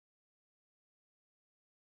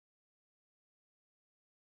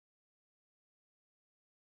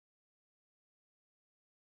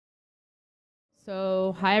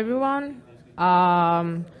So, hi everyone.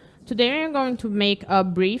 Today we're going to make a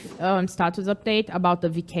brief status update about the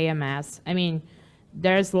VKMS. I mean,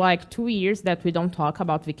 there's like 2 years that we don't talk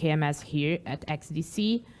about VKMS here at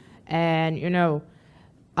XDC, and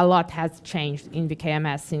a lot has changed in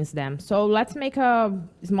VKMS since then. So let's make a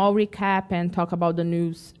small recap and talk about the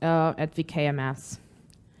news at VKMS.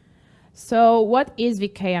 So what is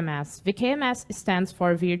VKMS? VKMS stands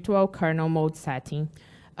for Virtual Kernel Mode Setting.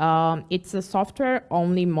 It's a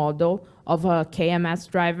software-only model of a KMS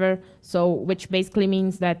driver, which basically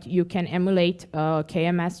means that you can emulate a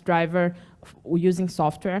KMS driver using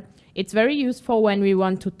software. It's very useful when we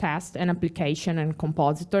want to test an application and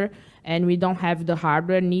compositor, and we don't have the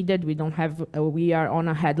hardware needed. We are on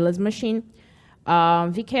a headless machine.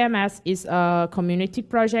 VKMS is a community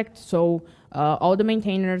project, so all the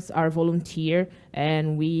maintainers are volunteer,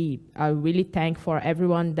 and we are really thankful for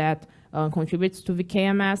everyone that contributes to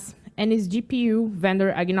VKMS, and is GPU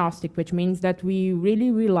vendor agnostic, which means that we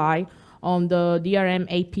really rely on the DRM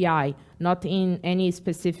API, not in any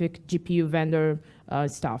specific GPU vendor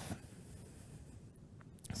stuff.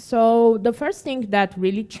 So the first thing that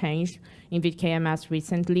really changed in VKMS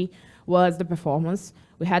recently was the performance.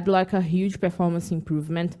 We had like a huge performance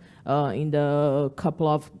improvement in the couple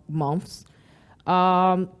of months.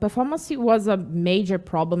 Performance was a major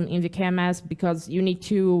problem in VKMS because you need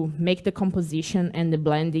to make the composition and the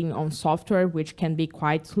blending on software, which can be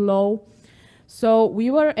quite slow. So we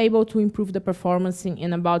were able to improve the performance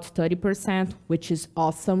in about 30%, which is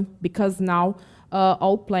awesome because now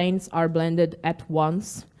all planes are blended at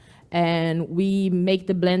once, and we make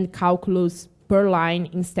the blend calculus per line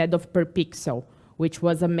instead of per pixel, which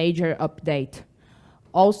was a major update.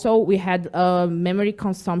 Also, we had a memory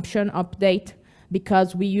consumption update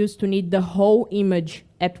because we used to need the whole image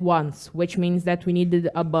at once, which means that we needed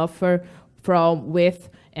a buffer from width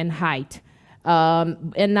and height.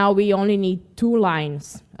 And now we only need 2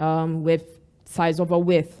 lines with size of a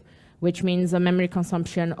width, which means a memory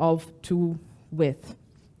consumption of 2 width.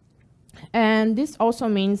 And this also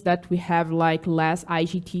means that we have like less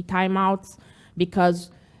IGT timeouts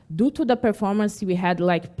because due to the performance, we had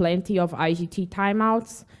like plenty of IGT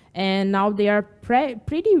timeouts, and now they are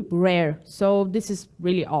pretty rare. So this is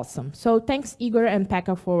really awesome. So thanks Igor and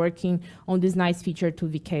Pekka for working on this nice feature to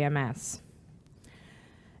VKMS.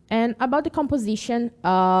 And about the composition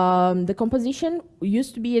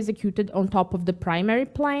used to be executed on top of the primary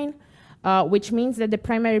plane, which means that the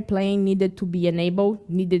primary plane needed to be enabled,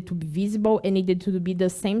 needed to be visible, and needed to be the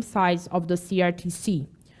same size of the CRTC,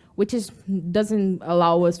 which doesn't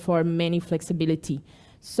allow us for many flexibility.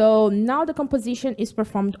 So now the composition is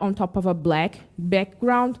performed on top of a black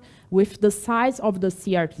background with the size of the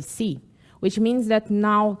CRTC, which means that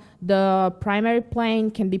now the primary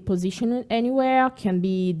plane can be positioned anywhere, can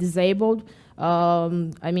be disabled.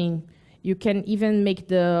 I mean, you can even make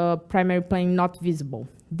the primary plane not visible.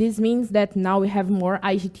 This means that now we have more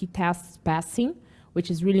IGT tests passing,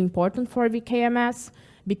 which is really important for VKMS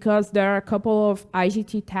because there are a couple of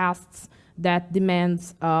IGT tests that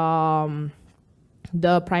demands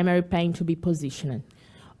the primary plane to be positioned.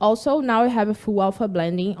 Also, now we have a full alpha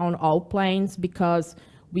blending on all planes because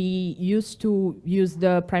we used to use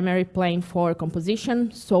the primary plane for composition,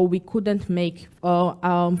 so we couldn't make full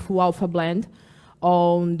alpha blend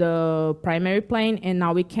on the primary plane, and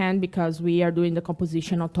now we can because we are doing the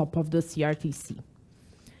composition on top of the CRTC.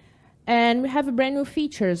 And we have brand new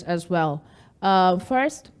features as well.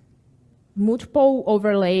 First, multiple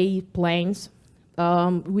overlay planes.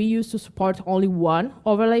 We used to support only 1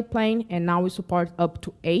 overlay plane, and now we support up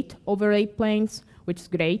to 8 overlay planes, which is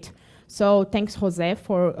great. So thanks, Jose,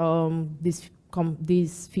 for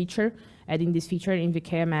this feature, adding this feature in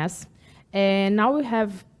VKMS. And now we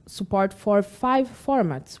have support for 5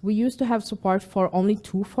 formats. We used to have support for only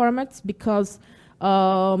 2 formats because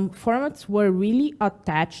formats were really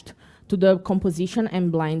attached to the composition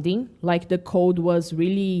and blending, like the code was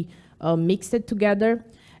really mixed together.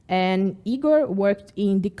 And Igor worked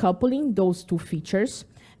in decoupling those 2 features.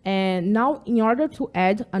 And now, in order to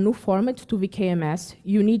add a new format to VKMS,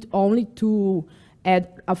 you need only to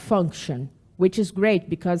add a function, which is great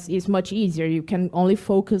because it's much easier. You can only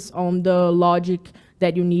focus on the logic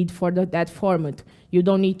that you need for that format. You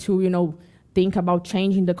don't need to, think about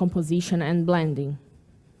changing the composition and blending.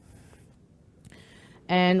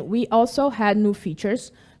 And we also had new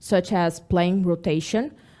features, such as plane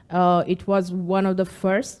rotation. It was one of the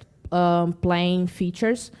first plane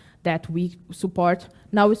features that we support.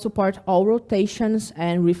 Now we support all rotations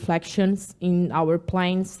and reflections in our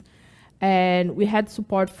planes. And we had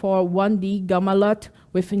support for 1D gamma LUT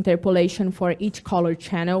with interpolation for each color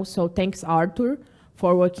channel. So thanks, Arthur,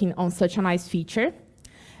 for working on such a nice feature.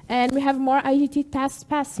 And we have more IGT tests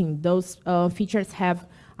passing. Those features have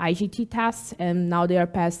IGT tests, and now they are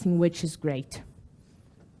passing, which is great.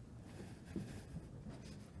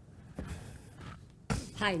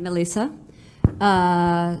 Hi, Melissa.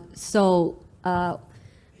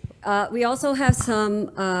 We also have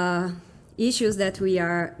some issues that we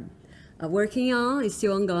are working on. It's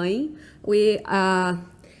still ongoing. We,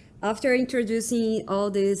 after introducing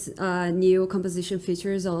all these new composition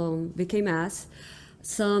features on VKMS,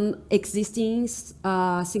 some existing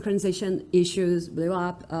synchronization issues blew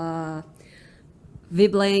up.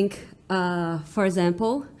 VBlank, for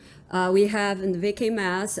example, we have in the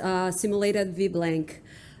VKMS simulated VBlank.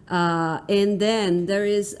 And then there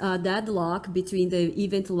is a deadlock between the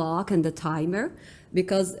event lock and the timer,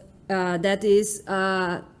 because that is,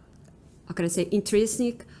 how can I say,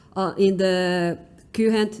 intrinsic in the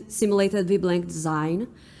current simulated VBlank design.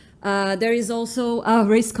 There is also a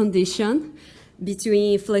race condition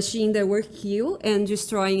between flushing the work queue and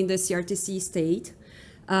destroying the CRTC state.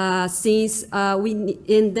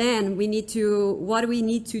 What we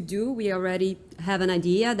need to do, we already have an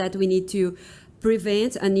idea that we need to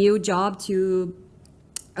prevent a new job to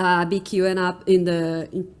be queuing up in the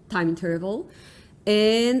time interval.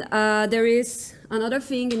 And there is another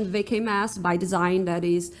thing in VKMS by design that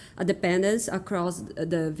is a dependence across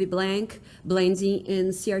the VBlank, blending,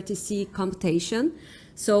 and CRTC computation.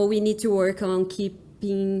 So we need to work on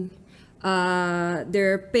keeping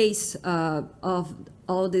their pace of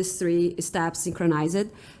all these three steps synchronized.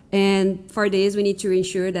 And for this, we need to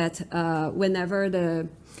ensure that whenever the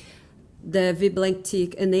VBlank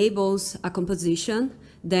tick enables a composition,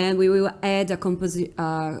 then we will add a composed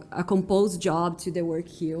job to the work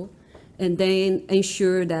queue, and then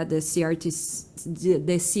ensure that the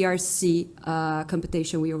CRC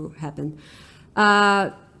computation will happen.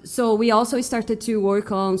 So we also started to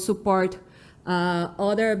work on support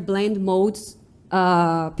other blend modes,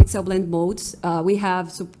 pixel blend modes.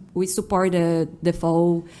 We support the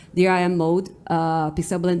default DRM mode,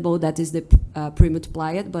 pixel blend mode that is the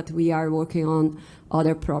pre-multiplied, but we are working on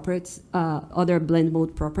other properties, other blend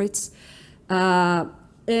mode properties.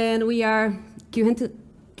 And we are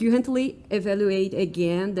currently evaluate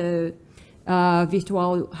again the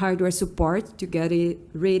virtual hardware support to get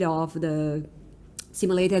rid of the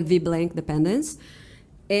simulated VBlank dependence.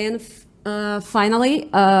 And finally,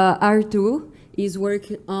 R2 is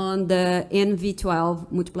working on the NV12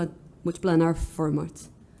 multi-planar format.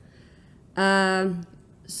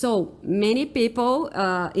 So many people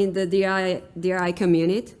in the DRI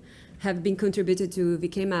community have been contributed to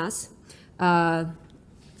VKMS.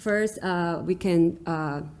 First, we can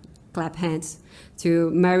clap hands to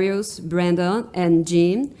Marius, Brandon, and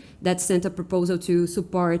Jim that sent a proposal to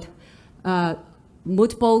support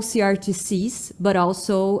multiple CRTCs, but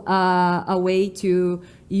also a way to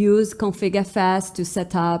use config.fs to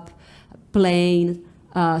set up plain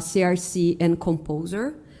CRC and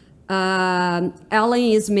composer. Ellen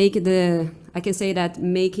is making the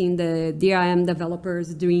DRM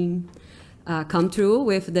developers' dream come true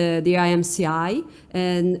with the DRM CI,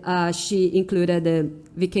 and she included the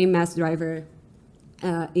VKMS driver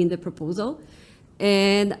in the proposal.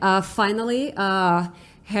 And finally,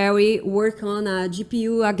 Harry worked on a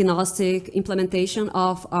GPU agnostic implementation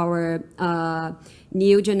of our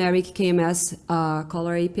new generic KMS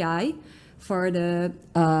color API for the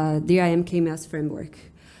DRM KMS framework.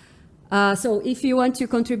 So if you want to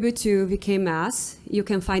contribute to VKMS, you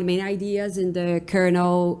can find many ideas in the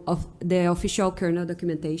kernel of the official kernel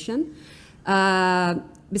documentation.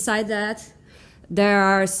 Besides that, there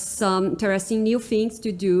are some interesting new things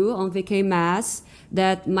to do on VKMS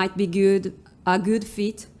that might be a good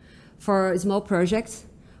fit for small projects.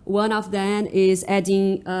 One of them is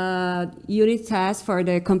adding unit tests for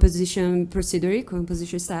the composition procedure,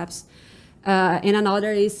 composition steps. And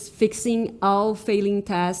another is fixing all failing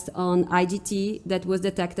tests on IGT that was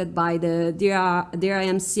detected by the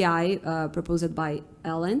DRM CI proposed by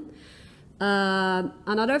Ellen.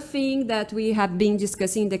 Another thing that we have been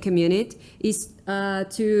discussing in the community is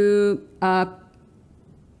to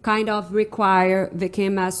kind of require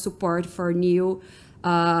VKMS support for new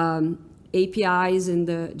APIs and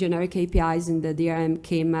the generic APIs in the DRM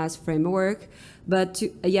KMS framework. But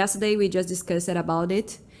yesterday we just discussed about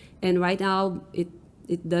it. And right now,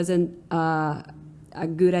 it doesn't a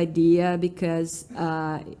good idea because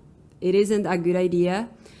it isn't a good idea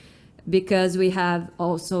because we have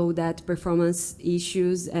also that performance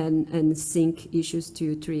issues and sync issues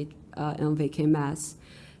to treat on VKMS.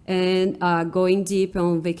 And going deep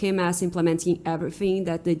on VKMS, implementing everything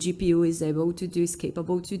that the GPU is able to do, is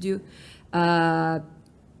capable to do,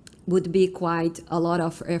 would be quite a lot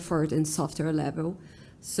of effort in software level.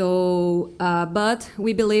 So, but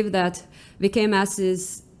we believe that VKMS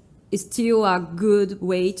is still a good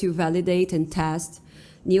way to validate and test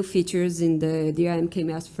new features in the DRM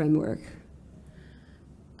KMS framework.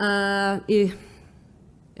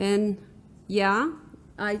 And yeah,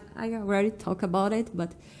 I already talked about it,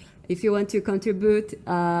 but if you want to contribute,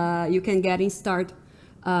 you can get in start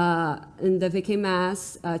in the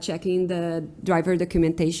VKMS, checking the driver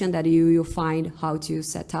documentation that you'll find how to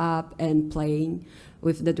set up and playing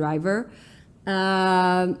with the driver.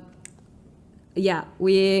 Yeah,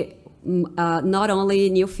 we not only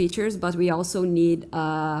new features, but we also need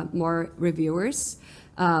more reviewers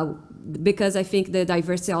because I think the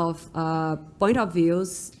diversity of point of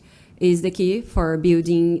views is the key for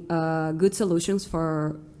building good solutions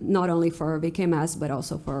for not only for VKMS, but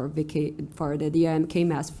also for the DRM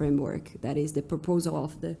KMS framework. That is the proposal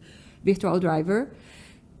of the virtual driver.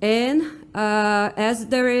 And as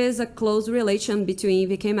there is a close relation between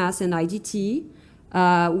VKMS and IDT,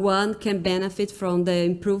 one can benefit from the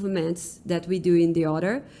improvements that we do in the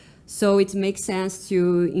other. So it makes sense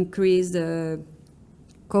to increase the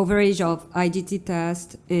coverage of IDT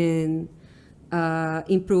test and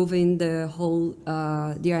improving the whole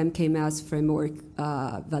DRM KMS framework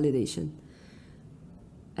validation.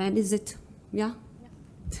 And is it? Yeah?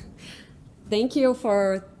 Thank you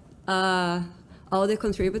for all the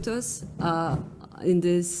contributors in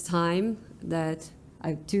this time that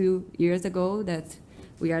 2 years ago that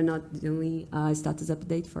we are not doing a status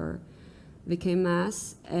update for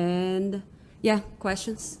VKMS. And yeah,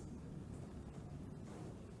 questions?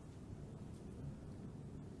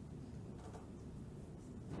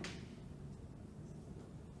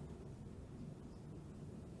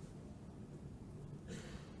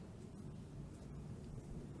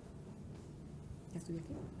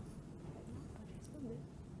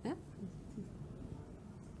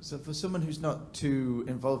 So for someone who's not too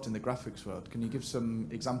involved in the graphics world, can you give some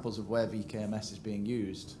examples of where VKMS is being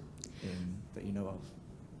used that you know of?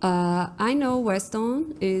 I know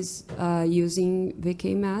Weston is using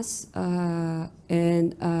VKMS,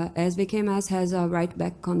 and as VKMS has a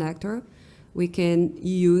write-back connector, we can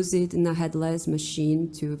use it in a headless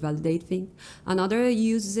machine to validate things. Another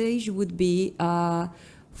usage would be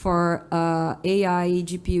for AI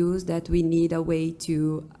GPUs that we need a way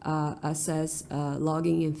to assess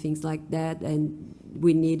logging and things like that, and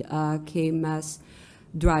we need KMS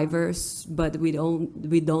drivers, but we don't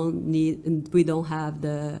have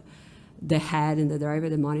the head and the driver,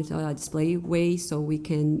 the monitor, display way, so we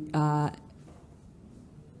can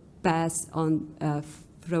pass on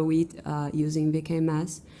through it using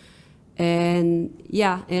VKMS, and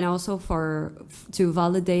yeah, and also to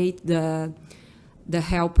validate the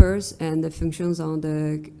helpers and the functions on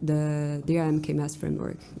the DRM KMS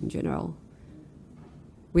framework in general,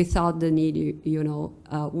 without the need,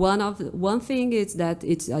 one thing is that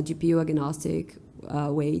it's a GPU agnostic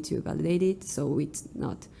way to validate it, so it's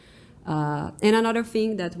not. And another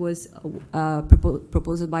thing that was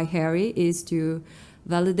proposed by Harry is to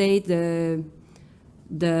validate the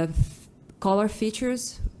color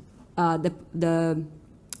features, the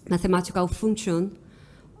mathematical function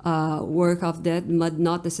work of that, but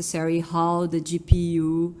not necessarily how the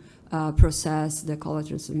GPU process the color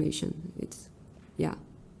transformation. It's, yeah,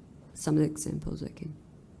 some examples I can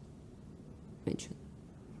mention.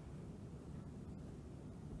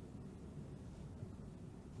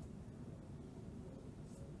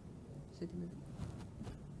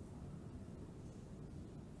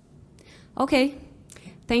 Okay,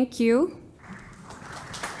 thank you.